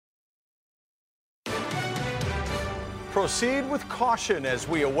proceed with caution as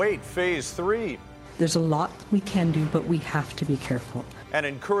we await phase 3. There's a lot we can do, but we have to be careful. An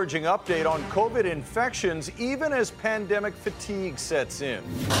encouraging update on COVID infections, even as pandemic fatigue sets in.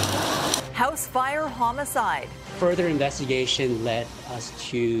 House fire homicide. Further investigation led us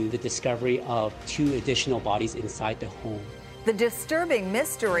to the discovery of 2 additional bodies inside the home. The disturbing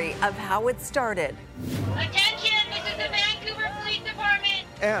mystery of how it started. Attention, this is the Vancouver Police Department.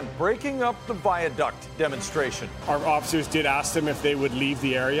 And breaking up the viaduct demonstration. Our officers did ask them if they would leave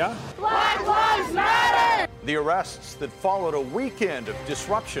the area. Black Lives Matter! The arrests that followed a weekend of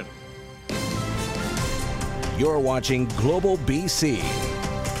disruption. You're watching Global BC.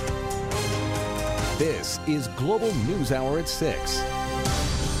 This is Global News Hour at 6.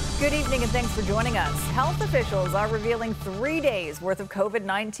 Good evening and thanks for joining us. Health officials are revealing 3 days worth of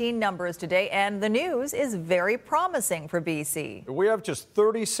COVID-19 numbers today, and the news is very promising for BC. We have just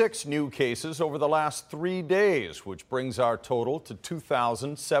 36 new cases over the last 3 days, which brings our total to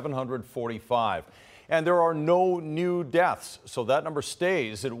 2,745. And there are no new deaths, so that number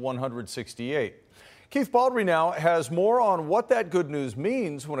stays at 168. Keith Baldry now has more on what that good news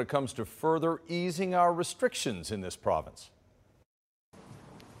means when it comes to further easing our restrictions in this province.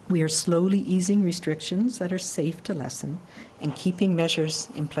 We are slowly easing restrictions that are safe to lessen and keeping measures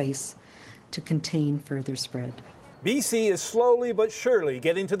in place to contain further spread. BC is slowly but surely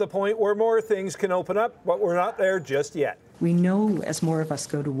getting to the point where more things can open up, but we're not there just yet. We know as more of us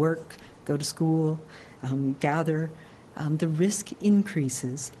go to work, go to school, gather, the risk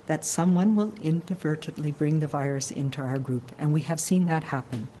increases that someone will inadvertently bring the virus into our group, and we have seen that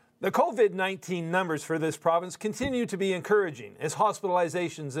happen. The COVID-19 numbers for this province continue to be encouraging as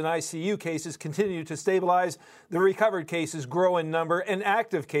hospitalizations and ICU cases continue to stabilize, the recovered cases grow in number, and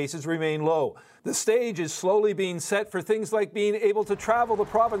active cases remain low. The stage is slowly being set for things like being able to travel the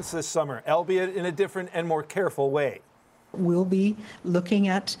province this summer, albeit in a different and more careful way. We'll be looking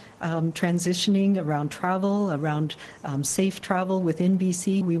at transitioning around travel, around safe travel within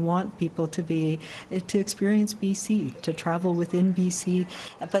BC. We want people to experience BC, to travel within BC,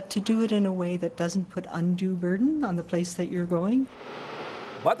 but to do it in a way that doesn't put undue burden on the place that you're going.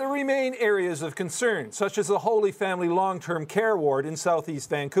 But there remain areas of concern, such as the Holy Family Long-Term Care Ward in southeast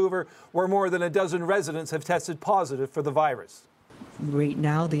Vancouver, where more than a dozen residents have tested positive for the virus. Right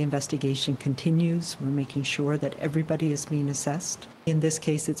now, the investigation continues. We're making sure that everybody is being assessed. In this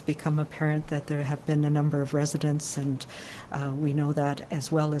case, it's become apparent that there have been a number of residents, and we know that,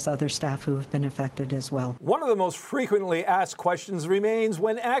 as well as other staff who have been affected as well. One of the most frequently asked questions remains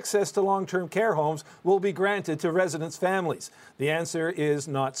when access to long-term care homes will be granted to residents' families. The answer is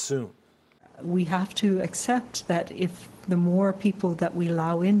not soon. We have to accept that if the more people that we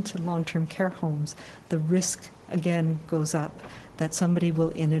allow into long-term care homes, the risk again goes up that somebody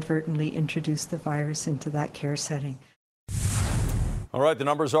will inadvertently introduce the virus into that care setting. All right, the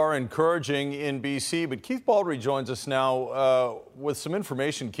numbers are encouraging in BC, but Keith Baldry joins us now with some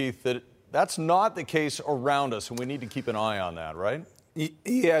information, Keith, that's not the case around us, and we need to keep an eye on that, right?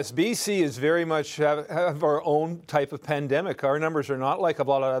 Yes, BC is very much have our own type of pandemic. Our numbers are not like a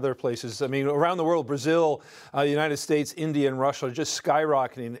lot of other places. I mean, around the world, Brazil, the United States, India, and Russia are just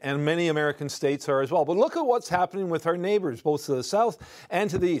skyrocketing, and many American states are as well. But look at what's happening with our neighbors, both to the south and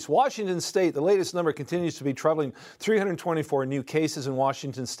to the east. Washington State, the latest number continues to be troubling. 324 new cases in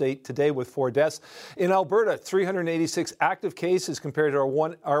Washington State today with 4 deaths. In Alberta, 386 active cases compared to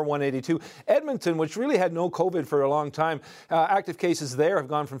our 182. Edmonton, which really had no COVID for a long time, active cases there have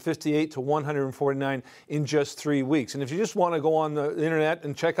gone from 58 to 149 in just 3 weeks. And if you just want to go on the internet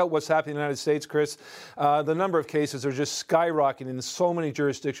and check out what's happening in the United States, Chris, the number of cases are just skyrocketing in so many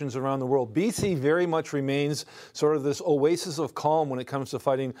jurisdictions around the world. BC very much remains sort of this oasis of calm when it comes to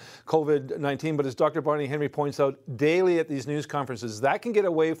fighting COVID-19. But as Dr. Barney Henry points out daily at these news conferences, that can get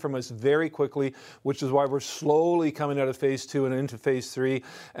away from us very quickly, which is why we're slowly coming out of phase 2 and into phase 3.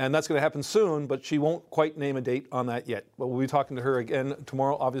 And that's going to happen soon, but she won't quite name a date on that yet. But we'll be talking to her again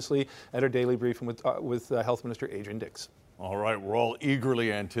tomorrow, obviously, at our daily briefing with Health Minister Adrian Dix. All right, we're all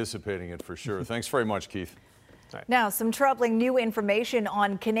eagerly anticipating it for sure. Thanks very much, Keith. Right. Now, some troubling new information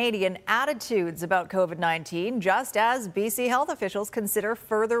on Canadian attitudes about COVID-19, just as BC health officials consider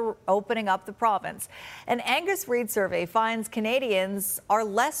further opening up the province. An Angus Reid survey finds Canadians are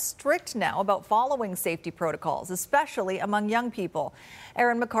less strict now about following safety protocols, especially among young people.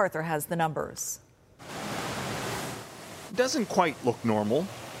 Aaron MacArthur has the numbers. Doesn't quite look normal.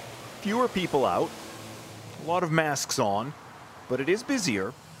 Fewer people out, a lot of masks on, but it is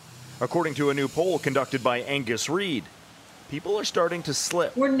busier. According to a new poll conducted by Angus Reid, people are starting to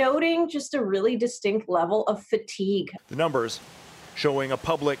slip. We're noting just a really distinct level of fatigue. The numbers showing a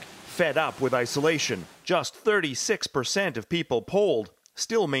public fed up with isolation. Just 36% of people polled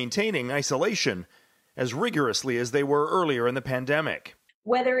still maintaining isolation as rigorously as they were earlier in the pandemic.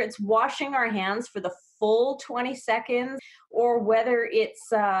 Whether it's washing our hands for the full 20 seconds or whether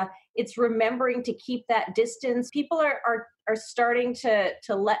it's remembering to keep that distance, people are starting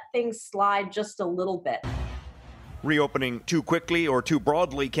to let things slide just a little bit. Reopening too quickly or too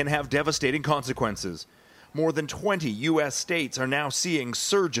broadly can have devastating consequences. More than 20 U.S. states are now seeing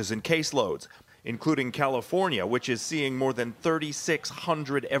surges in caseloads, including California, which is seeing more than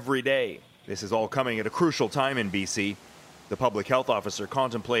 3,600 every day. This is all coming at a crucial time in BC. The public health officer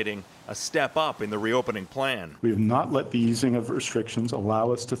contemplating a step up in the reopening plan. We have not let the easing of restrictions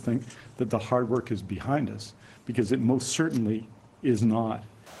allow us to think that the hard work is behind us, because it most certainly is not.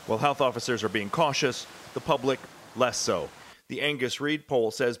 While health officers are being cautious, the public less so. The Angus Reid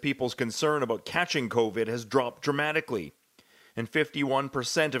poll says people's concern about catching COVID has dropped dramatically. And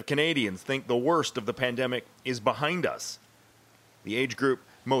 51% of Canadians think the worst of the pandemic is behind us. The age group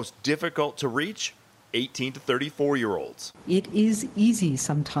most difficult to reach, 18 to 34-year-olds. It is easy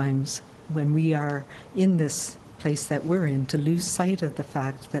sometimes when we are in this place that we're in to lose sight of the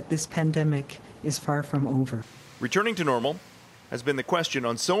fact that this pandemic is far from over. Returning to normal has been the question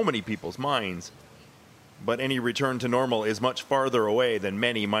on so many people's minds. But any return to normal is much farther away than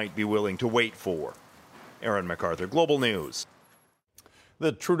many might be willing to wait for. Aaron MacArthur, Global News.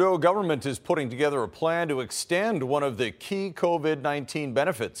 The Trudeau government is putting together a plan to extend one of the key COVID-19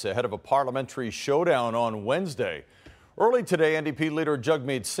 benefits ahead of a parliamentary showdown on Wednesday. Early today, NDP leader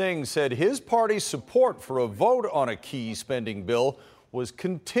Jagmeet Singh said his party's support for a vote on a key spending bill was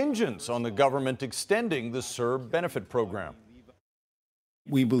contingent on the government extending the CERB benefit program.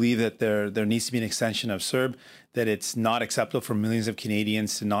 We believe that there needs to be an extension of CERB, that it's not acceptable for millions of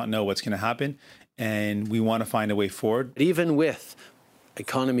Canadians to not know what's going to happen, and we want to find a way forward. Even with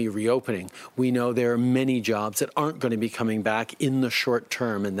economy reopening, we know there are many jobs that aren't going to be coming back in the short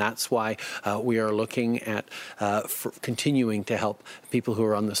term, and that's why we are looking at continuing to help people who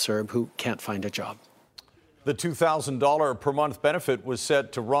are on the CERB who can't find a job. The $2,000 per month benefit was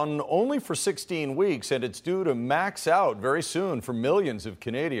set to run only for 16 weeks, and it's due to max out very soon for millions of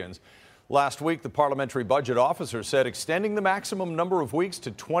Canadians. Last week, the parliamentary budget officer said extending the maximum number of weeks to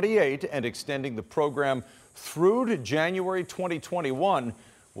 28 and extending the program through to January 2021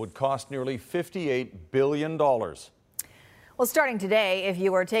 would cost nearly $58 billion. Well, starting today, if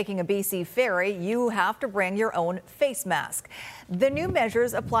you are taking a BC ferry, you have to bring your own face mask. The new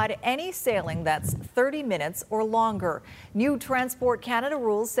measures apply to any sailing that's 30 minutes or longer. New Transport Canada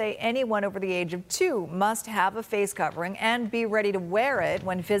rules say anyone over the age of 2 must have a face covering and be ready to wear it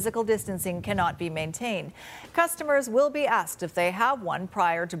when physical distancing cannot be maintained. Customers will be asked if they have one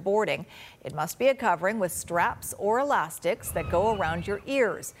prior to boarding. It must be a covering with straps or elastics that go around your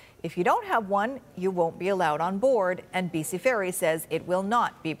ears. If you don't have one, you won't be allowed on board, and BC Ferry says it will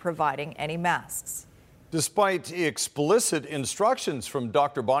not be providing any masks. Despite explicit instructions from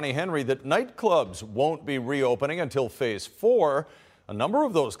Dr. Bonnie Henry that nightclubs won't be reopening until Phase 4, a number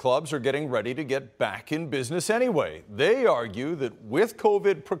of those clubs are getting ready to get back in business anyway. They argue that with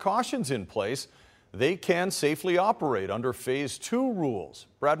COVID precautions in place, they can safely operate under Phase 2 rules.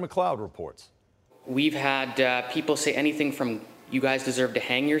 Brad McLeod reports. We've had people say anything from "you guys deserve to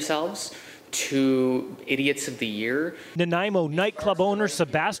hang yourselves" to "idiots of the year." Nanaimo nightclub owner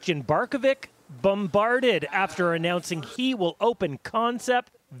Sebastian Barkovic bombarded after announcing he will open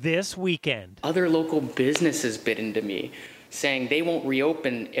Concept this weekend. Other local businesses bit into me, saying they won't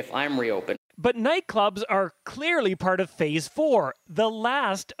reopen if I'm reopened. But nightclubs are clearly part of Phase 4, the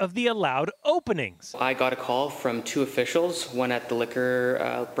last of the allowed openings. I got a call from 2 officials, one at the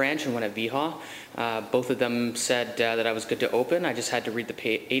liquor branch and one at VHA. Both of them said that I was good to open. I just had to read the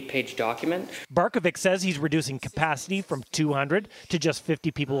 8-page document. Barkovic says he's reducing capacity from 200 to just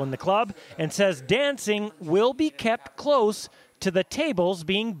 50 people in the club and says dancing will be kept close to the tables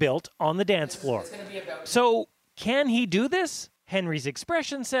being built on the dance floor. So can he do this? Henry's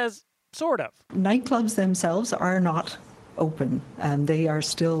Expression says sort of. Nightclubs themselves are not open and they are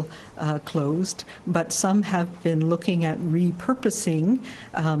still closed, but some have been looking at repurposing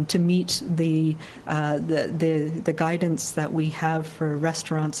to meet the guidance that we have for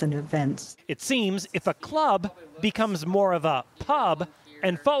restaurants and events. It seems if a club becomes more of a pub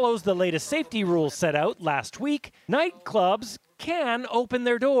and follows the latest safety rules set out last week, nightclubs can open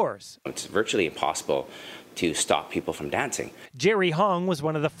their doors. It's virtually impossible to stop people from dancing. Jerry Hong was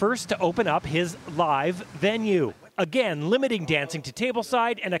one of the first to open up his live venue. again limiting dancing to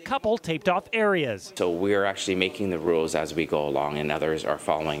tableside and a couple taped off areas. So we're actually making the rules as we go along, and others are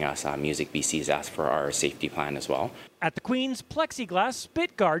following us. Music BC's asked for our safety plan as well. At the Queen's, plexiglass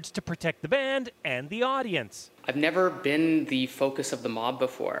spit guards to protect the band and the audience. I've never been the focus of the mob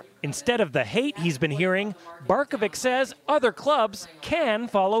before. Instead of the hate he's been hearing, Barkovic says other clubs can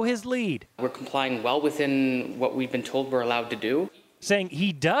follow his lead. We're complying well within what we've been told we're allowed to do. Saying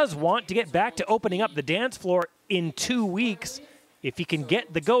he does want to get back to opening up the dance floor in 2 weeks if he can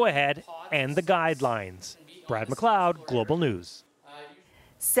get the go-ahead and the guidelines. Brad McLeod, Global News.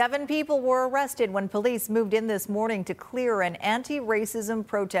 7 people were arrested when police moved in this morning to clear an anti-racism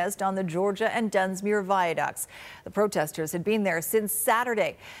protest on the Georgia and Dunsmuir viaducts. The protesters had been there since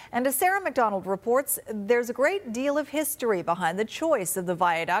Saturday. And as Sarah McDonald reports, there's a great deal of history behind the choice of the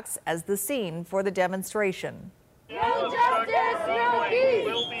viaducts as the scene for the demonstration. No justice, no peace,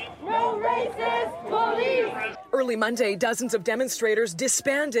 no racist police. Early Monday, dozens of demonstrators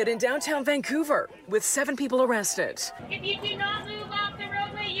disbanded in downtown Vancouver, with 7 people arrested. If you do not move off the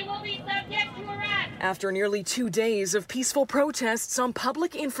roadway, you will be subject to arrest. After nearly 2 days of peaceful protests on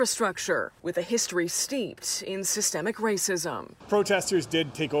public infrastructure, with a history steeped in systemic racism. Protesters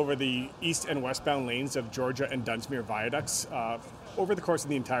did take over the east and westbound lanes of Georgia and Dunsmuir viaducts over the course of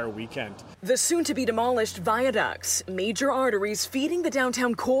the entire weekend. The soon-to-be-demolished viaducts, major arteries feeding the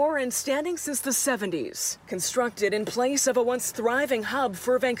downtown core and standing since the 70s, constructed in place of a once thriving hub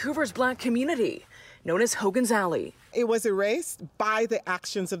for Vancouver's black community, known as Hogan's Alley. It was erased by the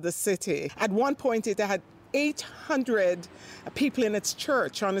actions of the city. At one point, it had 800 people in its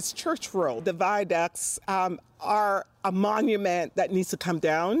church, on its church road. The viaducts are a monument that needs to come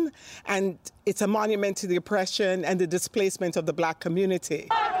down, and it's a monument to the oppression and the displacement of the black community.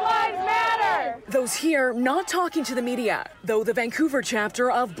 Black Lives Matter! Those here not talking to the media, though the Vancouver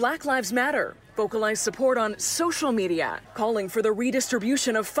chapter of Black Lives Matter vocalized support on social media, calling for the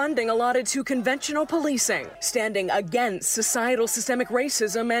redistribution of funding allotted to conventional policing, standing against societal systemic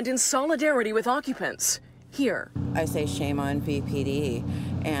racism and in solidarity with occupants. Here, I say shame on VPD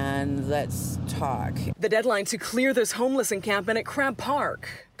and let's talk. The deadline to clear this homeless encampment at Crab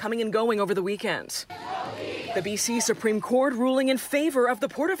Park, coming and going over the weekend. The BC Supreme Court ruling in favor of the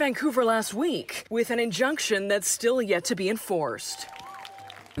Port of Vancouver last week, with an injunction that's still yet to be enforced.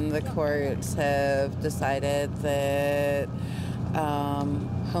 The courts have decided that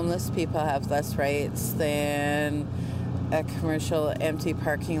homeless people have less rights than a commercial empty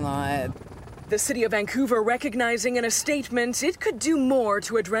parking lot. The City of Vancouver recognizing in a statement it could do more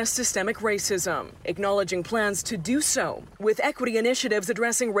to address systemic racism, acknowledging plans to do so, with equity initiatives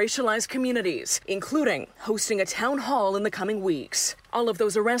addressing racialized communities, including hosting a town hall in the coming weeks. All of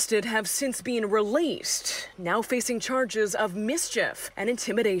those arrested have since been released, now facing charges of mischief and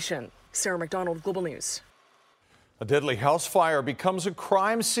intimidation. Sarah McDonald, Global News. A deadly house fire becomes a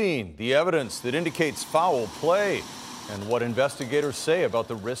crime scene. The evidence that indicates foul play. And what investigators say about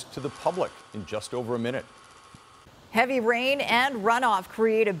the risk to the public in just over a minute. Heavy rain and runoff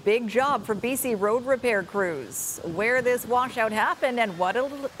create a big job for BC road repair crews. Where this washout happened and what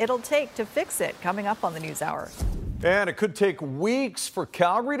it'll take to fix it, coming up on the News Hour. And it could take weeks for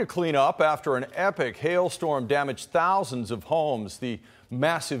Calgary to clean up after an epic hailstorm damaged thousands of homes. The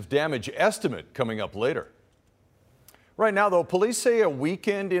massive damage estimate coming up later. Right now, though, police say a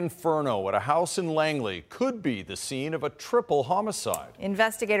weekend inferno at a house in Langley could be the scene of a triple homicide.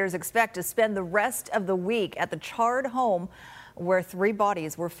 Investigators expect to spend the rest of the week at the charred home where 3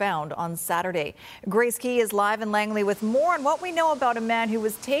 bodies were found on Saturday. Grace Key is live in Langley with more on what we know about a man who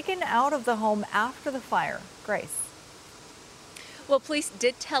was taken out of the home after the fire. Grace. Well, police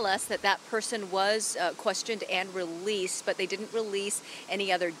did tell us that that person was questioned and released, but they didn't release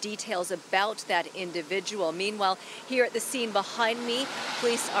any other details about that individual. Meanwhile, here at the scene behind me,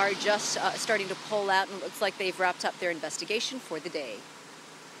 police are just starting to pull out, and it looks like they've wrapped up their investigation for the day.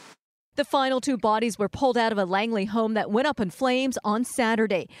 The final 2 bodies were pulled out of a Langley home that went up in flames on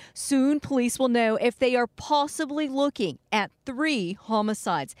Saturday. Soon, police will know if they are possibly looking at 3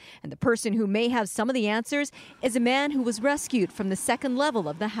 homicides. And the person who may have some of the answers is a man who was rescued from the 2nd level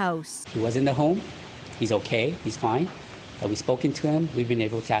of the house. He was in the home. He's okay. He's fine. We've spoken to him. We've been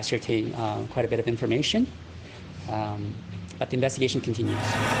able to ascertain quite a bit of information. But the investigation continues.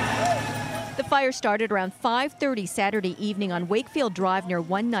 The fire started around 5:30 Saturday evening on Wakefield Drive near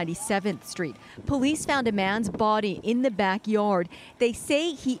 197th Street. Police found a man's body in the backyard. They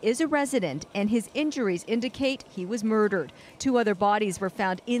say he is a resident and his injuries indicate he was murdered. 2 other bodies were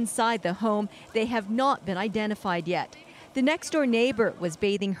found inside the home. They have not been identified yet. The next door neighbor was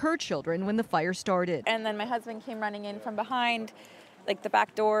bathing her children when the fire started. And then my husband came running in from behind, like the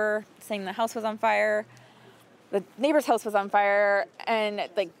back door, saying the house was on fire. the neighbor's house was on fire, and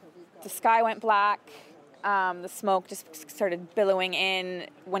like the sky went black. The smoke just started billowing in.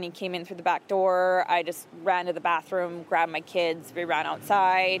 When he came in through the back door, I just ran to the bathroom, grabbed my kids, we ran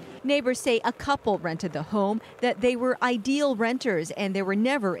outside. Neighbors say a couple rented the home, that they were ideal renters and there were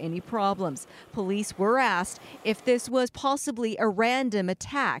never any problems. Police were asked if this was possibly a random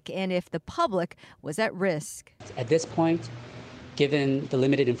attack and if the public was at risk. At this point, given the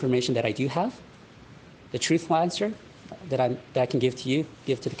limited information that I do have, the truthful answer that I can give to you,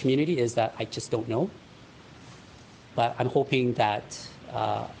 give to the community, is that I just don't know. But I'm hoping that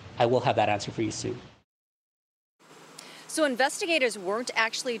I will have that answer for you soon. So investigators weren't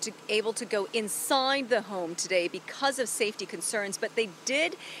actually able to go inside the home today because of safety concerns, but they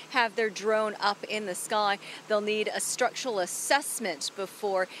did have their drone up in the sky. They'll need a structural assessment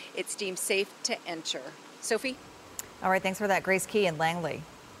before it's deemed safe to enter. Sophie? All right, thanks for that, Grace Key in Langley.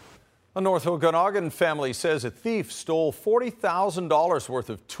 A North Okanagan family says a thief stole $40,000 worth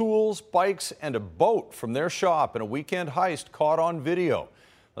of tools, bikes, and a boat from their shop in a weekend heist caught on video.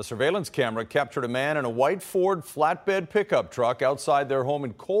 A surveillance camera captured a man in a white Ford flatbed pickup truck outside their home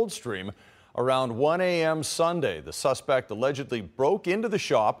in Coldstream around 1 a.m. Sunday. The suspect allegedly broke into the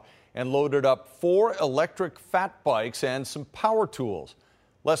shop and loaded up 4 electric fat bikes and some power tools.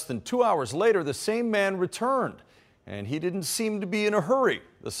 Less than 2 hours later, the same man returned, and he didn't seem to be in a hurry.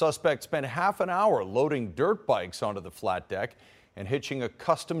 The suspect spent half an hour loading dirt bikes onto the flat deck and hitching a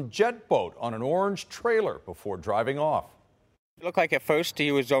custom jet boat on an orange trailer before driving off. It looked like at first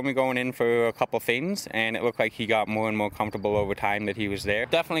he was only going in for a couple things, and it looked like he got more and more comfortable over time that he was there.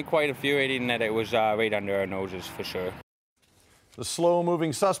 Definitely quite infuriating that it was right under our noses for sure. The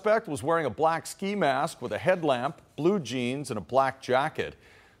slow-moving suspect was wearing a black ski mask with a headlamp, blue jeans, and a black jacket.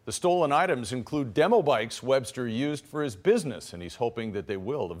 The stolen items include demo bikes Webster used for his business, and he's hoping that they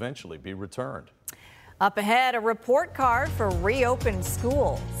will eventually be returned. Up ahead, a report card for reopened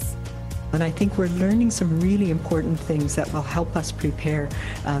schools. And I think we're learning some really important things that will help us prepare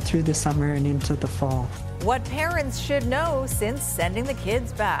through the summer and into the fall. What parents should know since sending the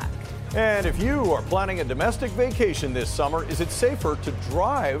kids back. And if you are planning a domestic vacation this summer, is it safer to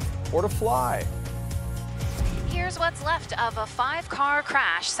drive or to fly? Here's what's left of a 5-car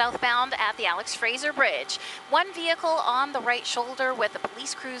crash southbound at the Alex Fraser Bridge. One vehicle on the right shoulder with a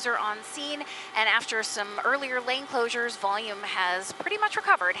police cruiser on scene, and after some earlier lane closures, volume has pretty much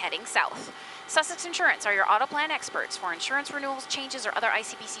recovered heading south. Sussex Insurance are your auto plan experts for insurance renewals, changes, or other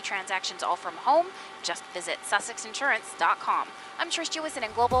ICBC transactions, all from home. Just visit sussexinsurance.com. I'm Trish Jewison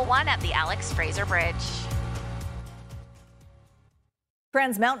in Global One at the Alex Fraser Bridge.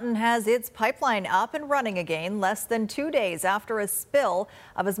 Trans Mountain has its pipeline up and running again less than 2 days after a spill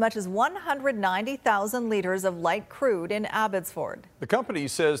of as much as 190,000 liters of light crude in Abbotsford. The company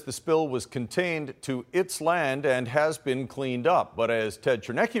says the spill was contained to its land and has been cleaned up. But as Ted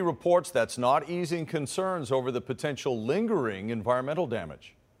Chernecki reports, that's not easing concerns over the potential lingering environmental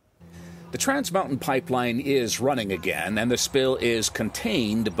damage. The Trans Mountain pipeline is running again and the spill is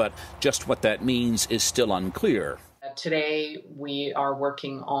contained, but just what that means is still unclear. Today, we are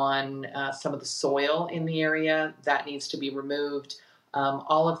working on some of the soil in the area that needs to be removed.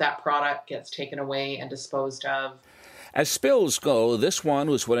 All of that product gets taken away and disposed of. As spills go, this one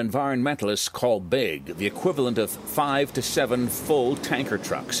was what environmentalists call big, the equivalent of 5 to 7 full tanker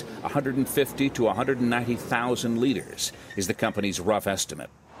trucks. 150 to 190,000 liters is the company's rough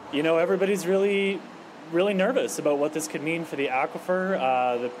estimate. You know, everybody's really nervous about what this could mean for the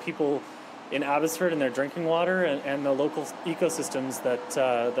aquifer, the people in Abbotsford and their drinking water, and the local ecosystems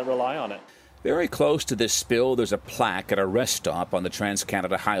that rely on it. Very close to this spill, there's a plaque at a rest stop on the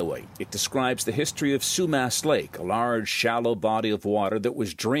Trans-Canada Highway. It describes the history of Sumas Lake, a large, shallow body of water that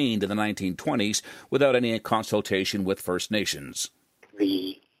was drained in the 1920s without any consultation with First Nations.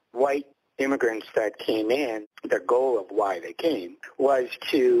 The white immigrants that came in, the goal of why they came was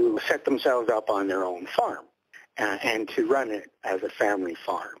to set themselves up on their own farm and to run it as a family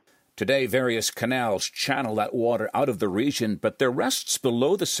farm. Today, various canals channel that water out of the region, but there rests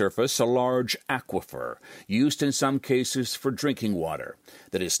below the surface a large aquifer, used in some cases for drinking water,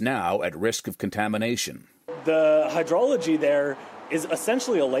 that is now at risk of contamination. The hydrology there is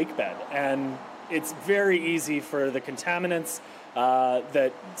essentially a lake bed, and it's very easy for the contaminants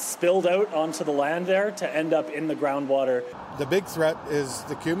that spilled out onto the land there to end up in the groundwater. The big threat is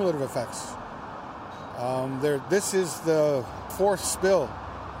the cumulative effects. This is the fourth spill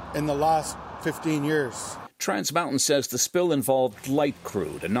in the last 15 years. Trans Mountain says the spill involved light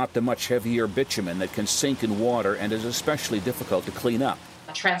crude and not the much heavier bitumen that can sink in water and is especially difficult to clean up.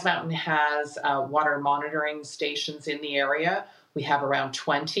 Trans Mountain has water monitoring stations in the area we have around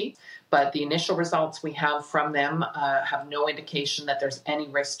 20. But the initial results we have from them have no indication that there's any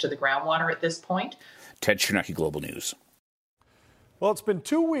risk to the groundwater at this point. Ted Chernecki, Global News. Well, it's been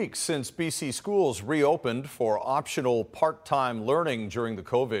 2 weeks since BC schools reopened for optional part-time learning during the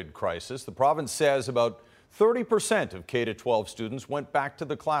COVID crisis. The province says about 30% of K-12 students went back to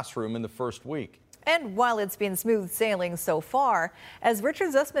the classroom in the first week. And while it's been smooth sailing so far, as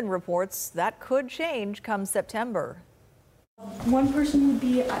Richard Zussman reports, that could change come September. One person would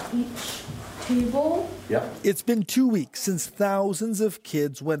be at each table. Yep. It's been 2 weeks since thousands of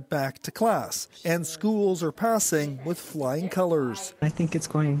kids went back to class, and schools are passing with flying colors. I think it's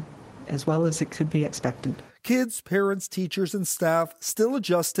going as well as it could be expected. Kids, parents, teachers, and staff still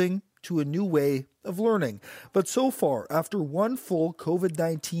adjusting to a new way of learning. But so far, after one full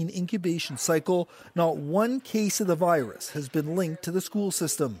COVID-19 incubation cycle, not one case of the virus has been linked to the school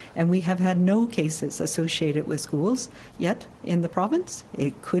system. And we have had no cases associated with schools yet in the province.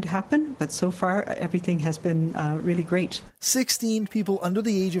 It could happen, but so far everything has been really great. 16 people under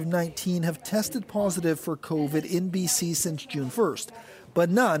the age of 19 have tested positive for COVID in BC since June 1st,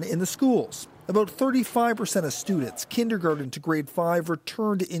 but none in the schools. About 35% of students, kindergarten to grade 5,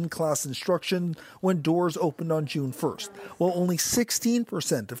 returned to in-class instruction when doors opened on June 1st, while only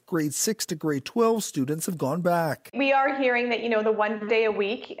 16% of grade 6 to grade 12 students have gone back. We are hearing that, the 1 day a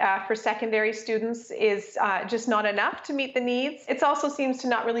week for secondary students is just not enough to meet the needs. It also seems to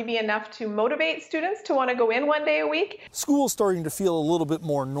not really be enough to motivate students to want to go in 1 day a week. School's starting to feel a little bit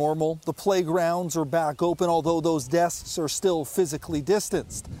more normal. The playgrounds are back open, although those desks are still physically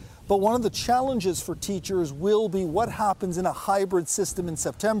distanced. But one of the challenges for teachers will be what happens in a hybrid system in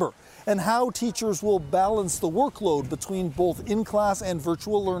September and how teachers will balance the workload between both in-class and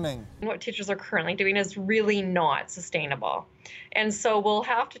virtual learning. What teachers are currently doing is really not sustainable. And so we'll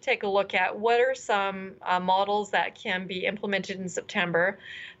have to take a look at what are some models that can be implemented in September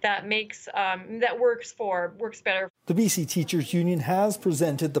that works better. The BC Teachers Union has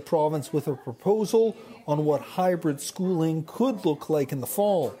presented the province with a proposal on what hybrid schooling could look like in the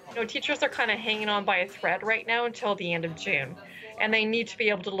fall. Teachers are kind of hanging on by a thread right now until the end of June. And they need to be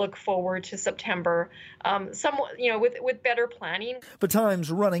able to look forward to September, with better planning. But time's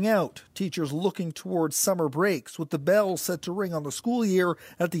running out. Teachers looking towards summer breaks, with the bell set to ring on the school year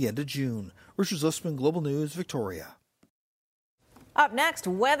at the end of June. Richard Zussman, Global News, Victoria. Up next,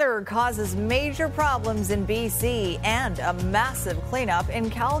 weather causes major problems in BC and a massive cleanup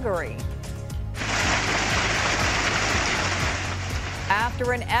in Calgary.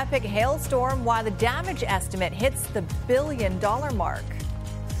 After an epic hailstorm, why the damage estimate hits the $1 billion mark.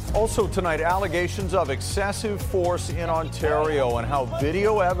 Also tonight, allegations of excessive force in Ontario and how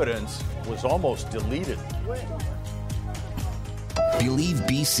video evidence was almost deleted. Believe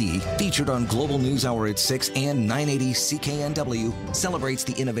BC, featured on Global News Hour at 6 and 980 CKNW, celebrates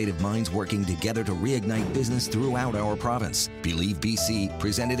the innovative minds working together to reignite business throughout our province. Believe BC,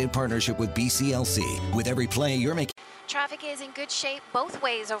 presented in partnership with BCLC. With every play you're making. Traffic is in good shape both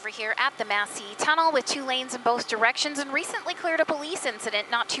ways over here at the Massey Tunnel with 2 lanes in both directions and recently cleared a police incident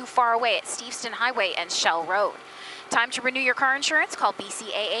not too far away at Steveston Highway and Shell Road. Time to renew your car insurance. Call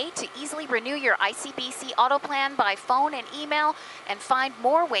BCAA to easily renew your ICBC auto plan by phone and email and find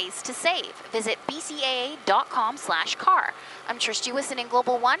more ways to save. Visit bcaa.com/car. I'm Trish Jewison in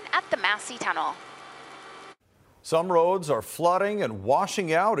Global One at the Massey Tunnel. Some roads are flooding and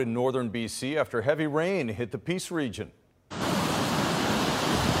washing out in northern BC after heavy rain hit the Peace region.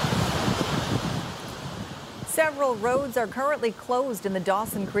 Several roads are currently closed in the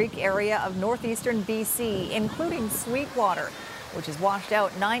Dawson Creek area of northeastern BC, including Sweetwater, which is washed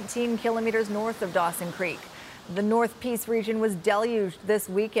out 19 kilometers north of Dawson Creek. The North Peace region was deluged this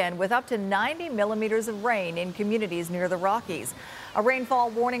weekend with up to 90 millimeters of rain in communities near the Rockies. A rainfall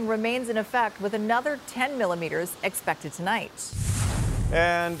warning remains in effect with another 10 millimeters expected tonight.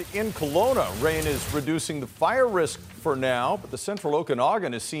 And in Kelowna, rain is reducing the fire risk for now, but the central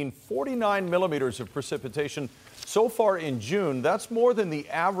Okanagan has seen 49 millimeters of precipitation so far in June. That's more than the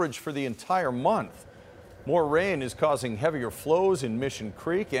average for the entire month. More rain is causing heavier flows in Mission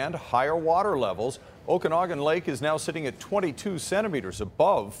Creek and higher water levels. Okanagan Lake is now sitting at 22 centimeters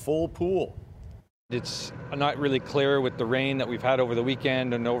above full pool. It's not really clear with the rain that we've had over the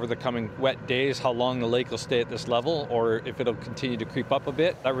weekend and over the coming wet days how long the lake will stay at this level or if it'll continue to creep up a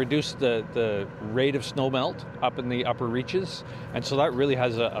bit. That reduced the rate of snowmelt up in the upper reaches, and so that really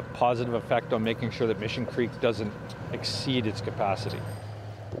has a positive effect on making sure that Mission Creek doesn't exceed its capacity.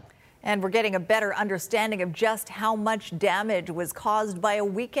 And we're getting a better understanding of just how much damage was caused by a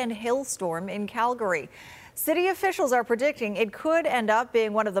weekend hailstorm in Calgary. City officials are predicting it could end up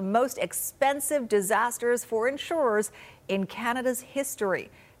being one of the most expensive disasters for insurers in Canada's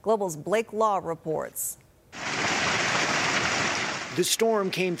history. Global's Blake Law reports. The storm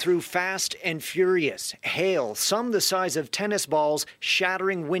came through fast and furious. Hail, some the size of tennis balls,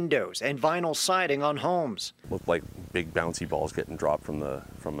 shattering windows and vinyl siding on homes. Looked like big bouncy balls getting dropped from a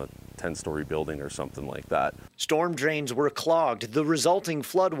 10-story building or something like that. Storm drains were clogged, the resulting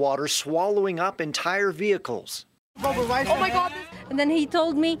floodwater swallowing up entire vehicles. Oh my God. And then he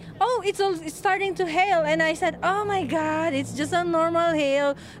told me, oh, it's starting to hail. And I said, oh my God, it's just a normal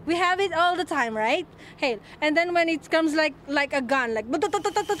hail. We have it all the time, right? Hail. And then when it comes like a gun, like...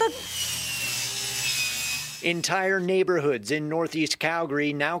 Entire neighborhoods in northeast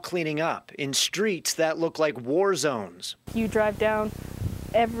Calgary now cleaning up in streets that look like war zones. You drive down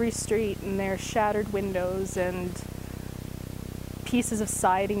every street and there's shattered windows and pieces of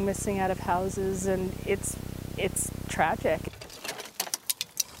siding missing out of houses, and it's tragic.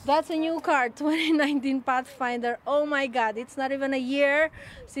 That's a new car, 2019 Pathfinder. Oh my God, it's not even a year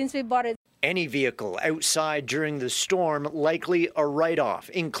since we bought it. Any vehicle outside during the storm likely a write-off,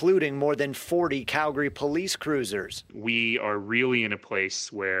 including more than 40 Calgary police cruisers. We are really in a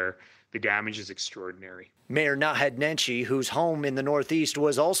place where the damage is extraordinary. Mayor Naheed Nenshi, whose home in the Northeast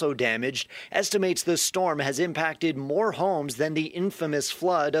was also damaged, estimates the storm has impacted more homes than the infamous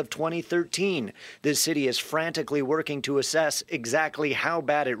flood of 2013. The city is frantically working to assess exactly how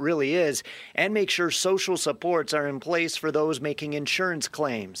bad it really is and make sure social supports are in place for those making insurance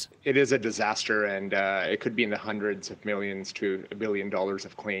claims. It is a disaster, and it could be in the hundreds of millions to $1 billion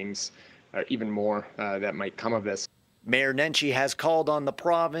of claims, even more that might come of this. Mayor Nenshi has called on the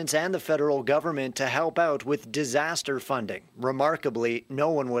province and the federal government to help out with disaster funding. Remarkably,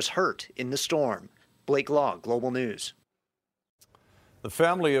 no one was hurt in the storm. Blake Law, Global News. The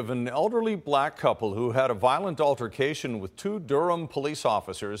family of an elderly black couple who had a violent altercation with 2 Durham police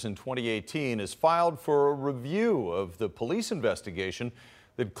officers in 2018 has filed for a review of the police investigation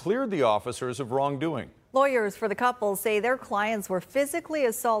that cleared the officers of wrongdoing. Lawyers for the couple say their clients were physically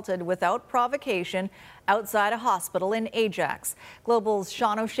assaulted without provocation outside a hospital in Ajax. Global's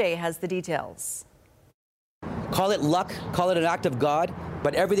Sean O'Shea has the details. Call it luck, call it an act of God,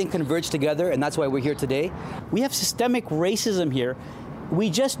 but everything converged together, and that's why we're here today. We have systemic racism here. We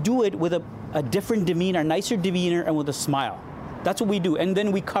just do it with a different demeanor, nicer demeanor, and with a smile. That's what we do, and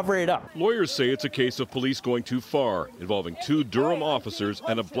then we cover it up. Lawyers say it's a case of police going too far, involving 2 Durham officers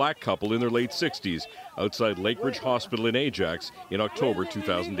and a black couple in their late 60s outside Lakeridge Hospital in Ajax in October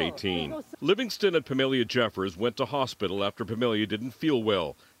 2018. Livingston and Pamelia Jeffers went to hospital after Pamelia didn't feel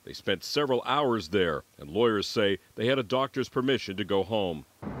well. They spent several hours there, and lawyers say they had a doctor's permission to go home.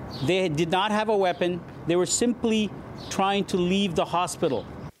 They did not have a weapon. They were simply trying to leave the hospital.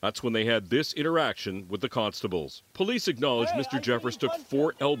 That's when they had this interaction with the constables. Police acknowledge Mr. Jeffers took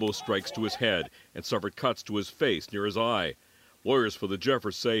 4 elbow strikes to his head and suffered cuts to his face near his eye. Lawyers for the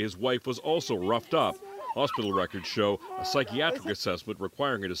Jeffers say his wife was also roughed up. Hospital records show a psychiatric assessment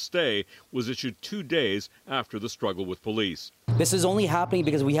requiring her to stay was issued 2 days after the struggle with police. This is only happening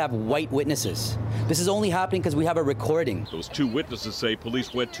because we have white witnesses. This is only happening because we have a recording. Those 2 witnesses say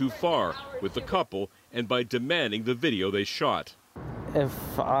police went too far with the couple and by demanding the video they shot.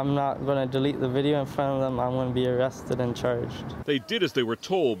 If I'm not going to delete the video in front of them, I'm going to be arrested and charged. They did as they were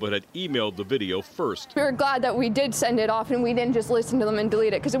told, but had emailed the video first. We were glad that we did send it off and we didn't just listen to them and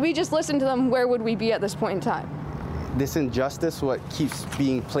delete it, because if we just listened to them, where would we be at this point in time? This injustice, what keeps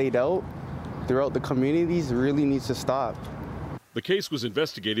being played out throughout the communities, really needs to stop. The case was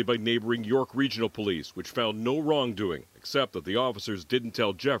investigated by neighboring York Regional Police, which found no wrongdoing, except that the officers didn't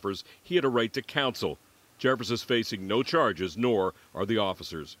tell Jeffers he had a right to counsel. Jeffers is facing no charges, nor are the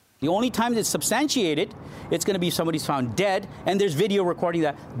officers. The only time it's substantiated, it's going to be if somebody's found dead and there's video recording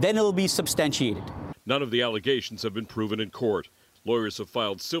that, then it'll be substantiated. None of the allegations have been proven in court. Lawyers have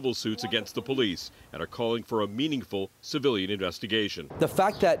filed civil suits against the police and are calling for a meaningful civilian investigation. The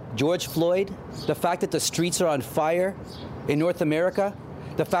fact that George Floyd, the fact that the streets are on fire in North America,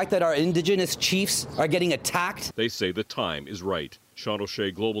 the fact that our Indigenous chiefs are getting attacked. They say the time is right. Sean O'Shea,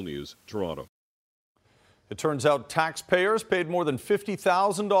 Global News, Toronto. It turns out taxpayers paid more than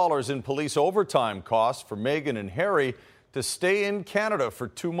 $50,000 in police overtime costs for Meghan and Harry to stay in Canada for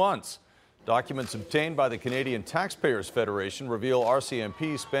 2 months. Documents obtained by the Canadian Taxpayers Federation reveal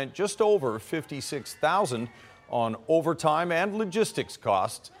RCMP spent just over $56,000 on overtime and logistics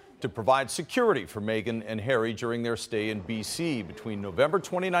costs to provide security for Meghan and Harry during their stay in BC between November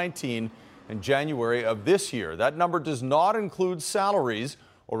 2019 and January of this year. That number does not include salaries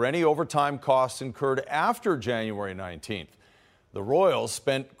or any overtime costs incurred after January 19th. The Royals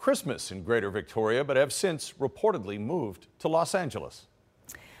spent Christmas in Greater Victoria, but have since reportedly moved to Los Angeles.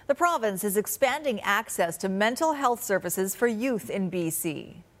 The province is expanding access to mental health services for youth in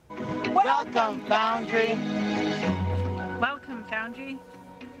BC. Welcome, Foundry. Welcome, Foundry.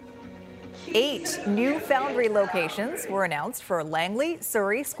 8 new Foundry locations were announced for Langley,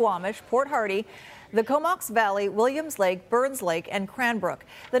 Surrey, Squamish, Port Hardy, the Comox Valley, Williams Lake, Burns Lake, and Cranbrook.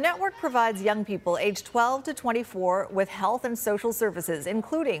 The network provides young people aged 12 to 24 with health and social services,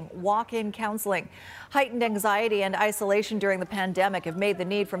 including walk-in counseling. Heightened anxiety and isolation during the pandemic have made the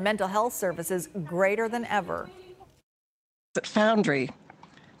need for mental health services greater than ever. At Foundry,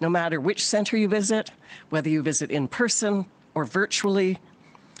 no matter which center you visit, whether you visit in person or virtually,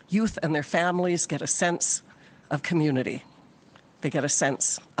 youth and their families get a sense of community. They get a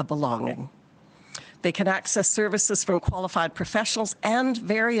sense of belonging. They can access services from qualified professionals, and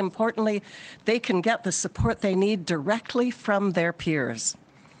very importantly, they can get the support they need directly from their peers.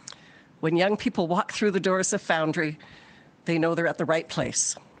 When young people walk through the doors of Foundry, they know they're at the right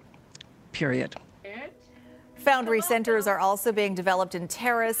place, period. Foundry centers are also being developed in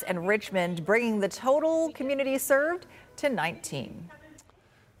Terrace and Richmond, bringing the total community served to 19.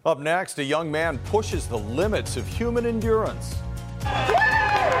 Up next, a young man pushes the limits of human endurance.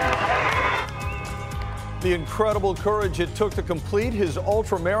 The incredible courage it took to complete his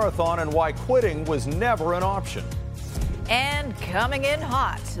ultra-marathon and why quitting was never an option. And coming in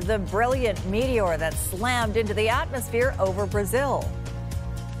hot, the brilliant meteor that slammed into the atmosphere over Brazil.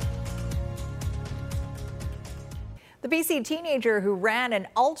 The BC teenager who ran an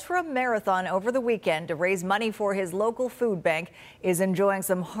ultra-marathon over the weekend to raise money for his local food bank is enjoying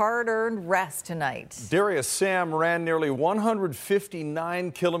some hard-earned rest tonight. Darius Sam ran nearly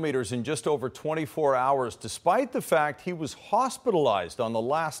 159 kilometers in just over 24 hours, despite the fact he was hospitalized on the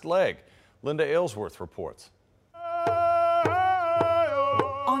last leg. Linda Aylesworth reports.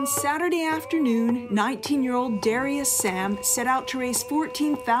 On Saturday afternoon, 19-year-old Darius Sam set out to raise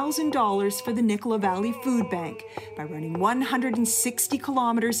 $14,000 for the Nicola Valley Food Bank by running 160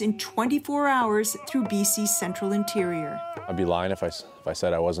 kilometers in 24 hours through BC's central interior. I'd be lying if I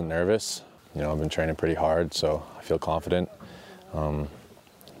said I wasn't nervous. You know, I've been training pretty hard, so I feel confident,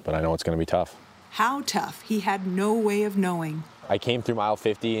 but I know it's going to be tough. How tough, he had no way of knowing. I came through mile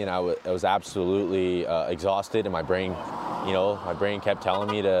 50 and I was absolutely exhausted, and my brain kept telling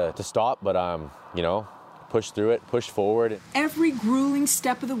me to stop, but push through it, push forward. Every grueling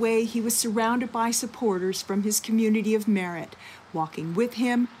step of the way, he was surrounded by supporters from his community of merit, walking with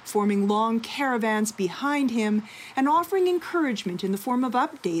him, forming long caravans behind him, and offering encouragement in the form of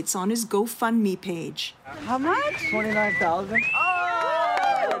updates on his GoFundMe page. How much? $29,000.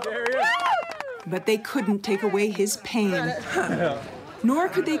 Oh! Darius. But they couldn't take away his pain. Nor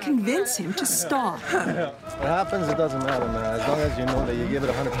could they convince him to stop. What happens, it doesn't matter, man, as long as you know that you give it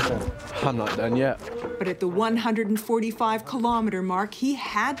 100%. I'm not done yet. But at the 145-kilometer mark, he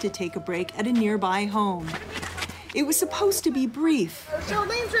had to take a break at a nearby home. It was supposed to be brief.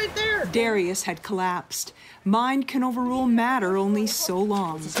 Jolene's right there. Darius had collapsed. Mind can overrule matter only so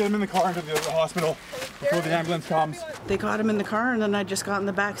long. Just get him in the car into the hospital before the ambulance comes. They got him in the car, and then I just got in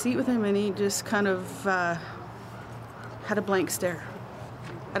the back seat with him, and he just kind of had a blank stare.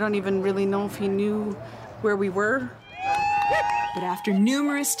 I don't even really know if he knew where we were. But after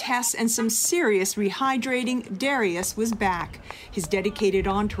numerous tests and some serious rehydrating, Darius was back. His dedicated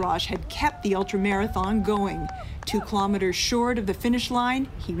entourage had kept the ultramarathon going. 2 kilometers short of the finish line,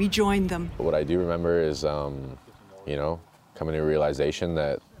 he rejoined them. What I do remember is, coming to a realization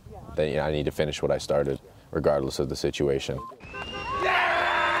that I need to finish what I started, regardless of the situation.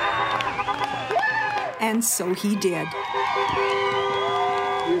 And so he did.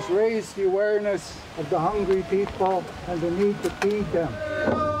 He's raised the awareness of the hungry people and the need to feed them.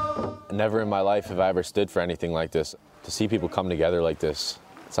 Never in my life have I ever stood for anything like this. To see people come together like this,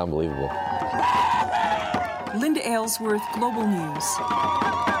 it's unbelievable. Linda Aylesworth, Global News.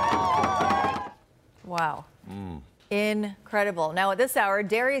 Wow. Incredible. Now, at this hour,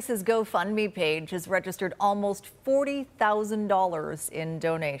 Darius's GoFundMe page has registered almost $40,000 in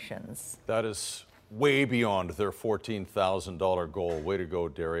donations. That is way beyond their $14,000 goal. Way to go,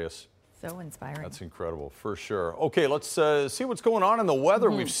 Darius. So inspiring. That's incredible, for sure. Okay, let's see what's going on in the weather.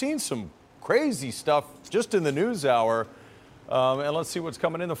 We've seen some crazy stuff just in the news hour. And let's see what's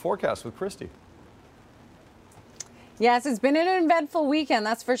coming in the forecast with Christy. Yes, it's been an eventful weekend,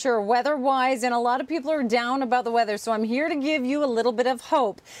 that's for sure, weather-wise, and a lot of people are down about the weather, so I'm here to give you a little bit of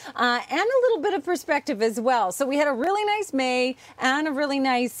hope and a little bit of perspective as well. So we had a really nice May and a really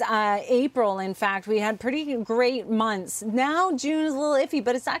nice April, in fact. We had pretty great months. Now June is a little iffy,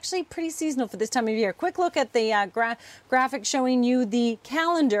 but it's actually pretty seasonal for this time of year. Quick look at the graphic showing you the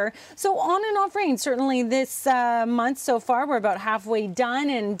calendar. So on and off rain, certainly this month so far. We're about halfway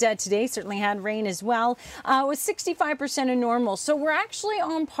done, and today certainly had rain as well. It was 65% of normal. So we're actually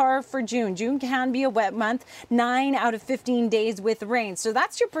on par for June. June can be a wet month, 9 out of 15 days with rain. So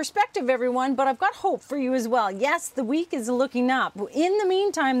that's your perspective, everyone. But I've got hope for you as well. Yes, the week is looking up. In the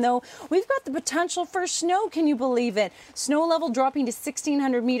meantime, though, we've got the potential for snow. Can you believe it? Snow level dropping to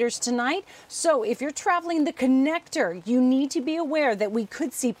 1,600 meters tonight. So if you're traveling the connector, you need to be aware that we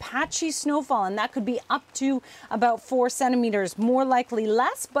could see patchy snowfall, and that could be up to about 4 centimeters. More likely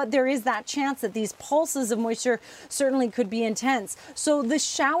less, but there is that chance that these pulses of moisture certainly could be intense. So the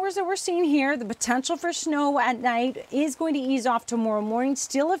showers that we're seeing here, the potential for snow at night is going to ease off tomorrow morning.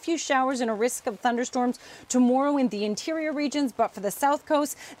 Still a few showers and a risk of thunderstorms tomorrow in the interior regions, but for the south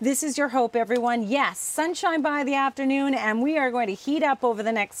coast, this is your hope, everyone. Yes, sunshine by the afternoon, and we are going to heat up over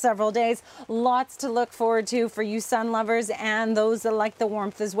the next several days. Lots to look forward to for you sun lovers and those that like the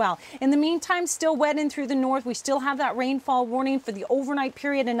warmth as well. In the meantime, still wet in through the north. We still have that rainfall warning for the overnight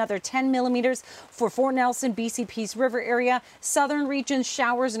period, another 10 millimeters for Fort Nelson, BC Peace River area. Southern regions,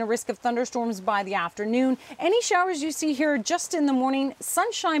 showers and a risk of thunderstorms by the afternoon. Any showers you see here just in the morning,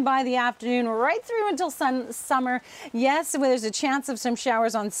 sunshine by the afternoon, right through until summer. Yes, there's a chance of some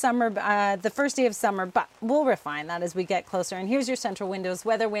showers on summer, the first day of summer, but we'll refine that as we get closer. And here's your Central Windows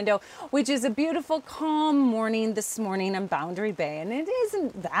weather window, which is a beautiful, calm morning this morning on Boundary Bay. And it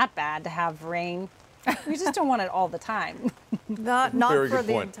isn't that bad to have rain. We just don't want it all the time. Not for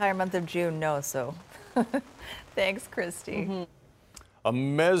the entire month of June, no, so. Thanks, Christy. A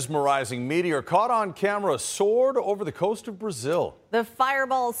mesmerizing meteor caught on camera soared over the coast of Brazil. The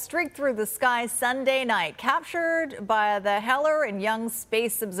fireball streaked through the sky Sunday night, captured by the Heller and Young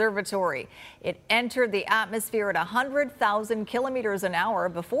Space Observatory. It entered the atmosphere at 100,000 kilometers an hour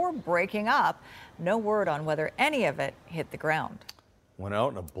before breaking up. No word on whether any of it hit the ground. Went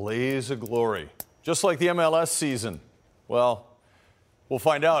out in a blaze of glory, just like the MLS season. Well, we'll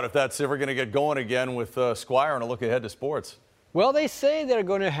find out if that's ever going to get going again with Squire and a look ahead to sports. Well, they say they're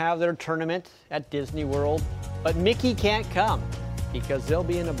going to have their tournament at Disney World, but Mickey can't come because they'll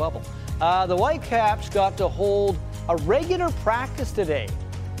be in a bubble. The Whitecaps got to hold a regular practice today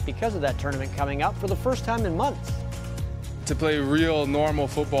because of that tournament coming up for the first time in months. To play real normal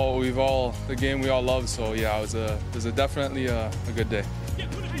football, the game we all love. So yeah, it was definitely a good day.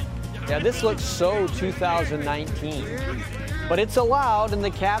 Yeah, this looks so 2019, but it's allowed, and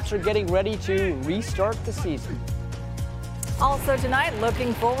the Caps are getting ready to restart the season. Also tonight,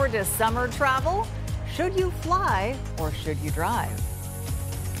 looking forward to summer travel. Should you fly or should you drive?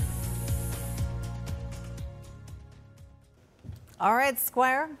 All right,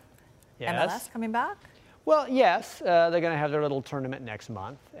 Squire. Yes. MLS coming back? Well, yes, they're going to have their little tournament next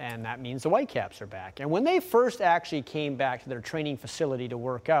month, and that means the Whitecaps are back. And when they first actually came back to their training facility to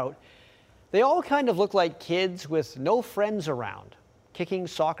work out, they all kind of looked like kids with no friends around, kicking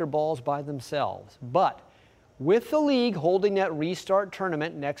soccer balls by themselves. But with the league holding that restart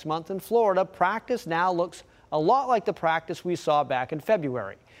tournament next month in Florida, practice now looks a lot like the practice we saw back in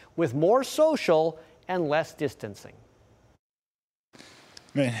February, with more social and less distancing.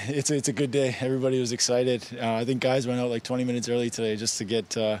 Man, it's a good day. Everybody was excited. I think guys went out like 20 minutes early today just to get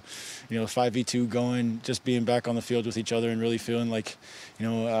 5v2 going, just being back on the field with each other and really feeling like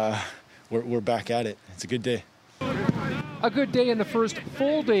we're back at it. It's a good day. A good day in the first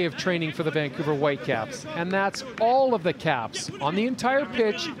full day of training for the Vancouver Whitecaps, and that's all of the Caps on the entire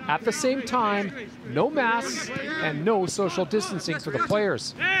pitch at the same time, no masks and no social distancing for the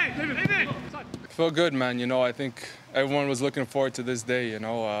players. Feel good, man. I think everyone was looking forward to this day,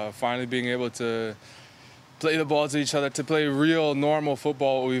 finally being able to play the ball to each other, to play real normal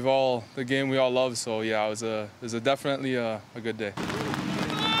football, the game we all love. So yeah, it was definitely a good day.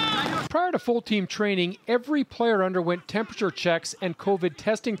 Prior to full team training, every player underwent temperature checks and COVID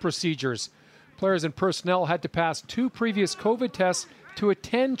testing procedures. Players and personnel had to pass 2 previous COVID tests to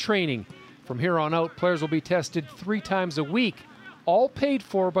attend training. From here on out, players will be tested 3 times a week, all paid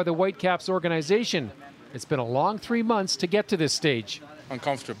for by the Whitecaps organization. It's been a long 3 months to get to this stage.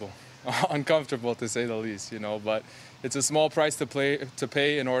 Uncomfortable to say the least, but it's a small price to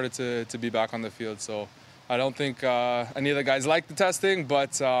pay in order to be back on the field. So I don't think any of the guys like the testing,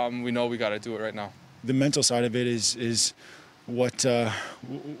 but we know we got to do it right now. The mental side of it is what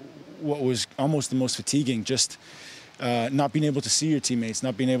was almost the most fatiguing. Just not being able to see your teammates,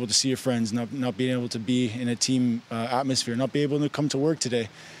 not being able to see your friends, not being able to be in a team atmosphere, not being able to come to work today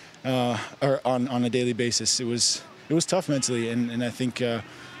or on a daily basis. It was tough mentally, and I think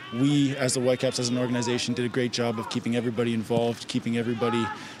we, as the Whitecaps, as an organization, did a great job of keeping everybody involved, keeping everybody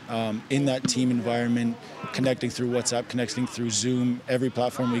in that team environment, connecting through WhatsApp, connecting through Zoom, every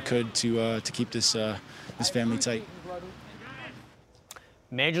platform we could to keep this family tight.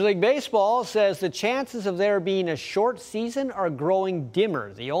 Major League Baseball says the chances of there being a short season are growing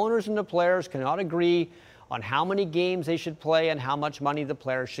dimmer. The owners and the players cannot agree on how many games they should play and how much money the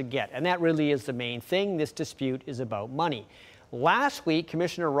players should get. And that really is the main thing. This dispute is about money. Last week,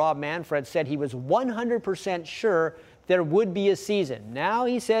 Commissioner Rob Manfred said he was 100% sure there would be a season. Now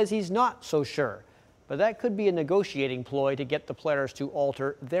he says he's not so sure. But that could be a negotiating ploy to get the players to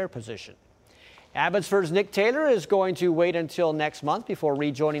alter their position. Abbotsford's Nick Taylor is going to wait until next month before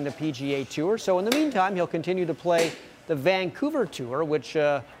rejoining the PGA Tour. So in the meantime, he'll continue to play the Vancouver Tour, which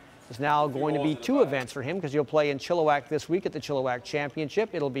is now going to be 2 events for him because he'll play in Chilliwack this week at the Chilliwack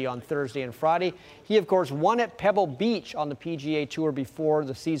Championship. It'll be on Thursday and Friday. He, of course, won at Pebble Beach on the PGA Tour before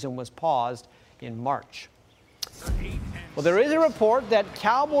the season was paused in March. Well, there is a report that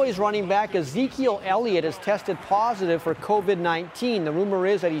Cowboys running back Ezekiel Elliott has tested positive for COVID-19. The rumor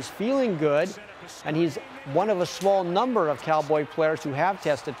is that he's feeling good, and he's one of a small number of Cowboy players who have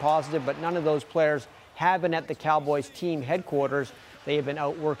tested positive, but none of those players have been at the Cowboys team headquarters. They have been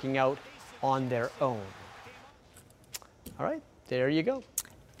out working out on their own. All right, there you go.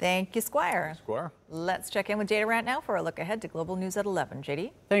 Thank you, Squire. Squire. Let's check in with JD Rant now for a look ahead to Global News at 11.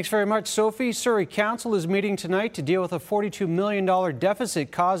 JD? Thanks very much, Sophie. Surrey Council is meeting tonight to deal with a $42 million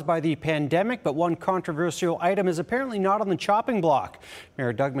deficit caused by the pandemic, but one controversial item is apparently not on the chopping block.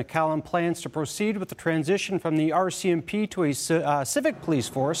 Mayor Doug McCallum plans to proceed with the transition from the RCMP to a civic police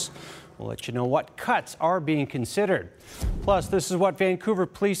force. We'll let you know what cuts are being considered. Plus, this is what Vancouver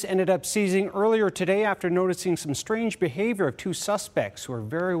police ended up seizing earlier today after noticing some strange behavior of 2 suspects who are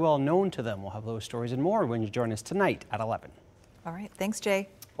very well known to them. We'll have those stories and more when you join us tonight at 11. All right. Thanks, Jay.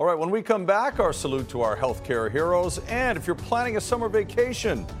 All right, when we come back, our salute to our healthcare heroes. And if you're planning a summer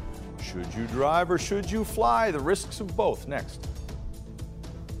vacation, should you drive or should you fly? The risks of both next.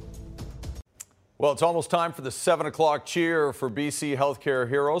 Well, it's almost time for the 7 o'clock cheer for BC healthcare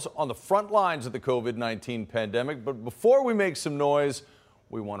heroes on the front lines of the COVID-19 pandemic. But before we make some noise,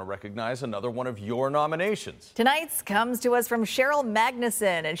 we want to recognize another one of your nominations. Tonight's comes to us from Cheryl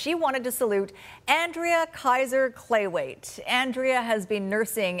Magnuson, and she wanted to salute Andrea Kaiser Claywait. Andrea has been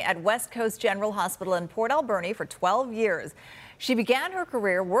nursing at West Coast General Hospital in Port Alberni for 12 years. She began her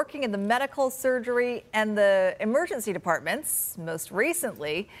career working in the medical, surgery, and the emergency departments. Most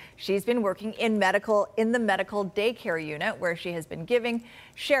recently, she's been working in the medical daycare unit, where she has been giving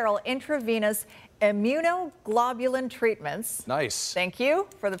Cheryl intravenous immunoglobulin treatments. Nice. Thank you.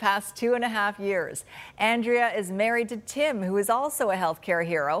 For the past 2.5 years. Andrea is married to Tim, who is also a healthcare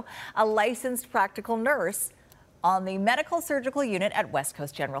hero, a licensed practical nurse on the medical surgical unit at West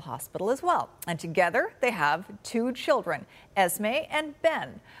Coast General Hospital as well. And together they have 2 children, Esme and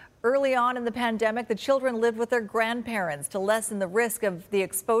Ben. Early on in the pandemic, the children lived with their grandparents to lessen the risk of the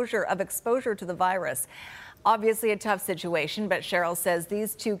exposure to the virus. Obviously a tough situation, but Cheryl says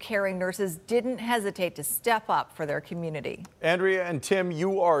these 2 caring nurses didn't hesitate to step up for their community. Andrea and Tim,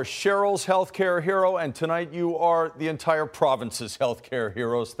 you are Cheryl's healthcare hero, and tonight you are the entire province's healthcare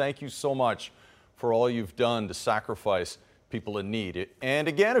heroes. Thank you so much for all you've done to sacrifice people in need. And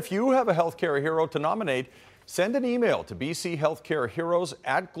again, if you have a healthcare hero to nominate, send an email to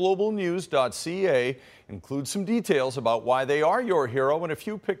bchealthcareheroes@globalnews.ca. Include some details about why they are your hero and a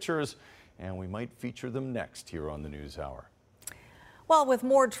few pictures, and we might feature them next here on the News Hour. Well, with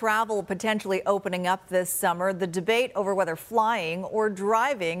more travel potentially opening up this summer, the debate over whether flying or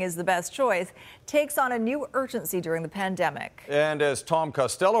driving is the best choice takes on a new urgency during the pandemic. And as Tom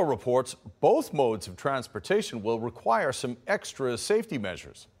Costello reports, both modes of transportation will require some extra safety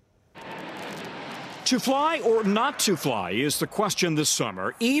measures. To fly or not to fly is the question this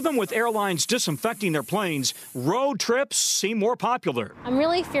summer. Even with airlines disinfecting their planes, road trips seem more popular. I'm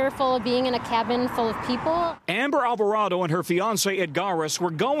really fearful of being in a cabin full of people. Amber Alvarado and her fiancé Edgaris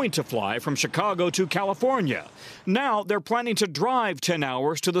were going to fly from Chicago to California. Now they're planning to drive 10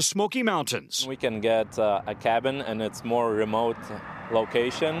 hours to the Smoky Mountains. We can get a cabin and it's more remote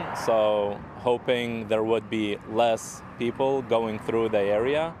location, so hoping there would be less people going through the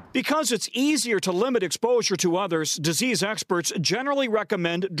area. Because it's easier to limit exposure to others, disease experts generally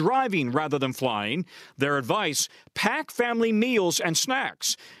recommend driving rather than flying. Their advice: pack family meals and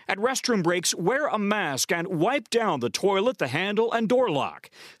snacks. At restroom breaks, wear a mask and wipe down the toilet, the handle, and door lock.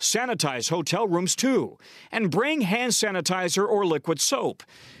 Sanitize hotel rooms too. And bring hand sanitizer or liquid soap.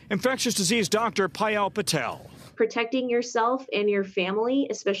 Infectious disease doctor Payal Patel. Protecting yourself and your family,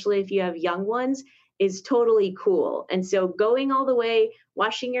 especially if you have young ones, is totally cool. And so going all the way,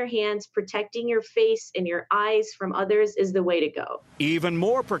 washing your hands, protecting your face and your eyes from others is the way to go. Even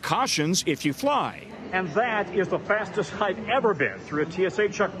more precautions if you fly. And that is the fastest I've ever been through a TSA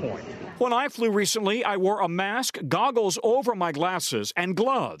checkpoint. When I flew recently, I wore a mask, goggles over my glasses, and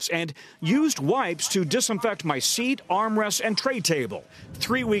gloves, and used wipes to disinfect my seat, armrest, and tray table.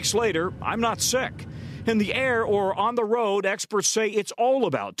 3 weeks later, I'm not sick. In the air or on the road, experts say it's all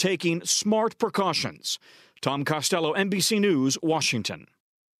about taking smart precautions. Tom Costello, NBC News, Washington.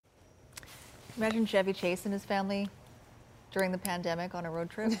 Imagine Chevy Chase and his family during the pandemic on a road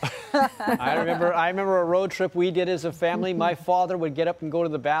trip. I remember a road trip we did as a family. My father would get up and go to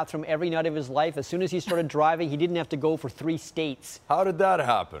the bathroom every night of his life. As soon as he started driving, he didn't have to go for 3 states. How did that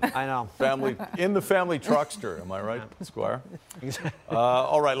happen? I know. Family in the family truckster, am I right, Squire?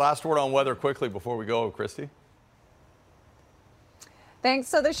 All right, last word on weather quickly before we go, Christy. Thanks.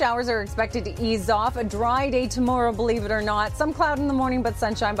 So the showers are expected to ease off. A dry day tomorrow, believe it or not. Some cloud in the morning, but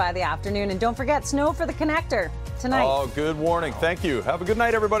sunshine by the afternoon. And don't forget, snow for the connector tonight. Oh, good warning. Thank you. Have a good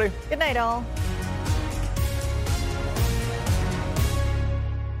night, everybody. Good night, all.